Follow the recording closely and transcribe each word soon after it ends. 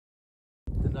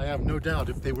I have no doubt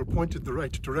if they were pointed the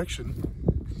right direction,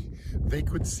 they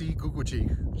could see Gugu-Gee,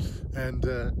 and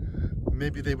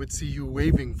maybe they would see you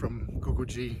waving from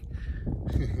Gugu-Gee.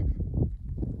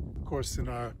 Of course, in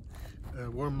our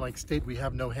worm-like state, we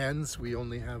have no hands. We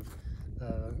only have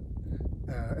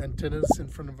antennas in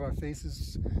front of our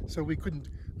faces, so we couldn't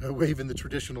wave in the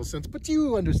traditional sense. But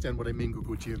you understand what I mean,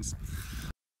 Gugu-Gee-ans.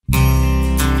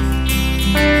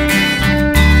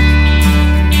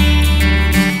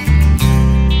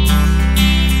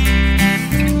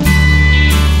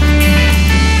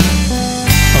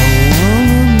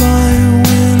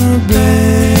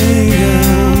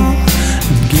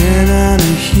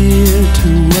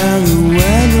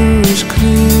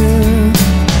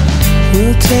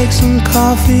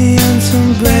 Coffee and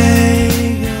some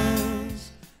bagels.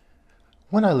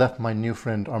 When I left my new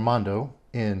friend Armando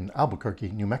in Albuquerque,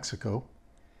 New Mexico,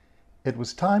 it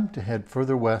was time to head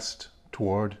further west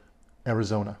toward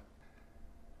Arizona.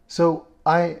 So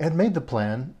I had made the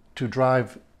plan to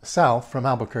drive south from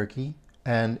Albuquerque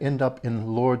and end up in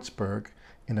Lordsburg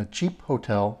in a cheap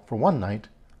hotel for one night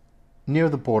near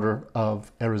the border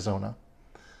of Arizona.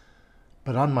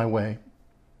 But on my way,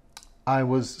 I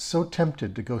was so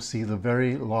tempted to go see the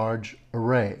Very Large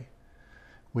Array,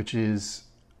 which is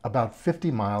about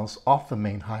 50 miles off the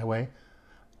main highway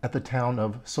at the town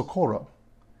of Socorro.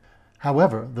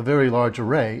 However, the Very Large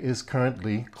Array is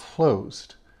currently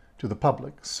closed to the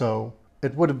public, so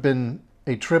it would have been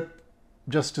a trip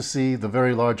just to see the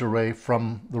Very Large Array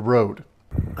from the road.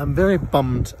 I'm very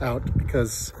bummed out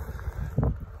because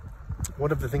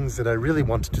one of the things that I really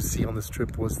wanted to see on this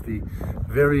trip was the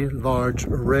Very Large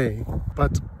Array,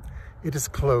 but it is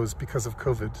closed because of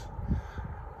COVID.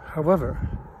 However,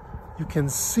 you can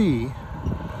see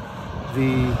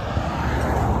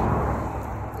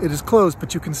it is closed,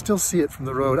 but you can still see it from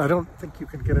the road. I don't think you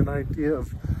can get an idea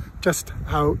of just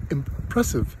how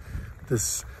impressive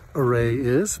this array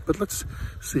is, but let's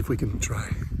see if we can try.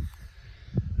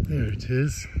 There it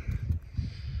is.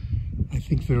 I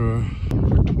think there are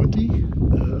over 20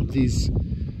 of these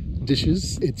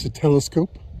dishes. It's a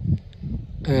telescope,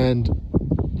 and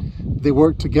they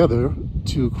work together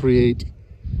to create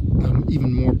an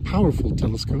even more powerful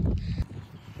telescope.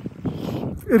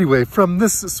 Anyway, from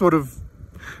this sort of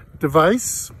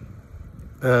device,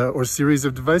 or series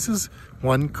of devices,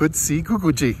 one could see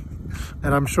Gugu-Gee.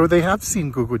 And I'm sure they have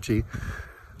seen Gugu-Gee,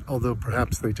 although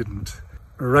perhaps they didn't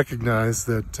recognize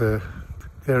that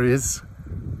there is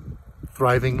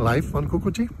thriving life on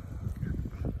Gugu-Gee.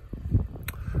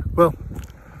 Well,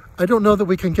 I don't know that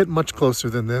we can get much closer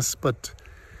than this, but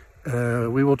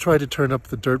we will try to turn up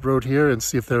the dirt road here and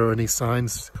see if there are any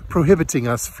signs prohibiting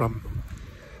us from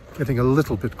getting a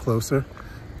little bit closer.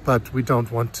 But we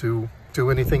don't want to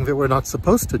do anything that we're not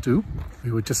supposed to do.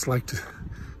 We would just like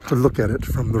to look at it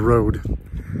from the road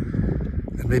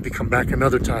and maybe come back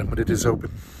another time when it is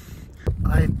open.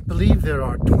 I believe there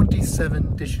are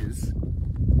 27 dishes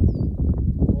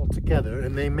together,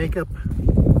 and they make up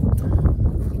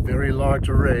a very large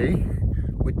array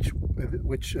which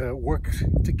work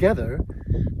together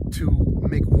to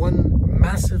make one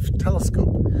massive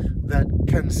telescope that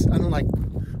can, unlike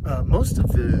most of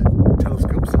the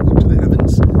telescopes that look to the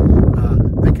heavens,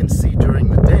 they can see during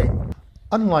the day.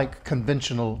 Unlike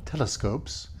conventional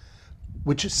telescopes,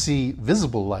 which see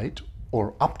visible light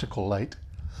or optical light,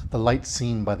 the light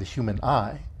seen by the human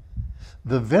eye,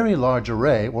 the Very Large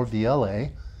Array, or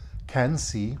VLA, can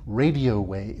see radio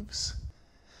waves.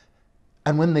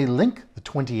 And when they link the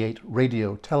 28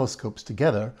 radio telescopes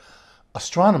together,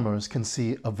 astronomers can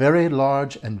see a very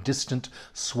large and distant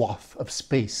swath of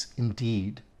space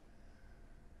indeed.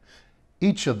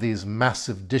 Each of these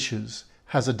massive dishes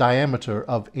has a diameter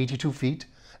of 82 feet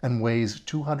and weighs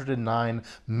 209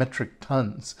 metric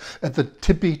tons. At the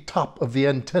tippy top of the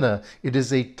antenna, it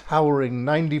is a towering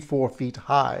 94 feet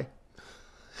high.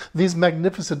 These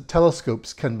magnificent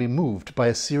telescopes can be moved by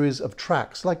a series of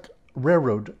tracks, like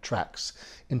railroad tracks,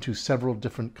 into several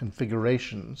different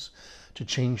configurations to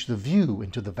change the view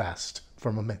into the vast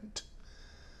firmament.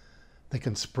 They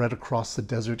can spread across the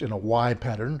desert in a Y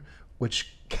pattern,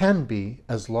 which can be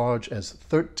as large as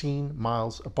 13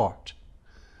 miles apart.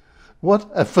 What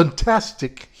a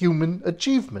fantastic human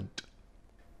achievement!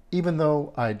 Even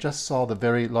though I just saw the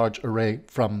Very Large Array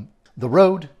from the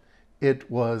road,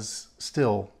 it was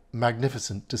still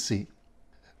magnificent to see.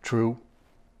 True,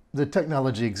 the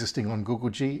technology existing on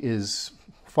Gugu-Gee is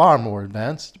far more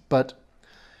advanced, but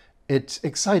it's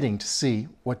exciting to see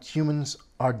what humans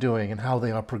are doing and how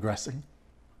they are progressing.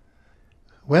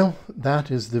 Well,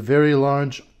 that is the Very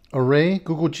Large Array,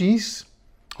 Gugu-Gees.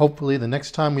 Hopefully the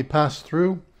next time we pass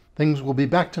through, things will be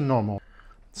back to normal.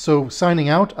 So signing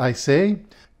out, I say,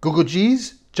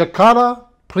 Gugu-Gees, Jakarta,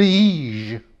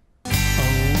 please.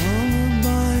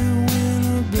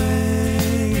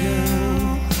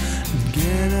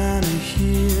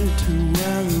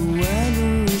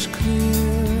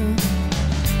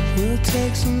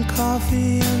 Take some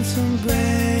coffee and some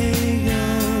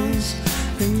bagels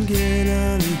and get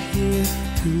out of here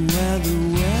to where the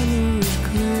weather is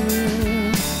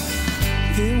clear.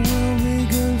 It will be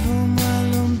good for my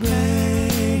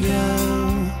lumbago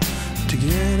to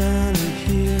get out of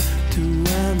here to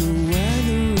where the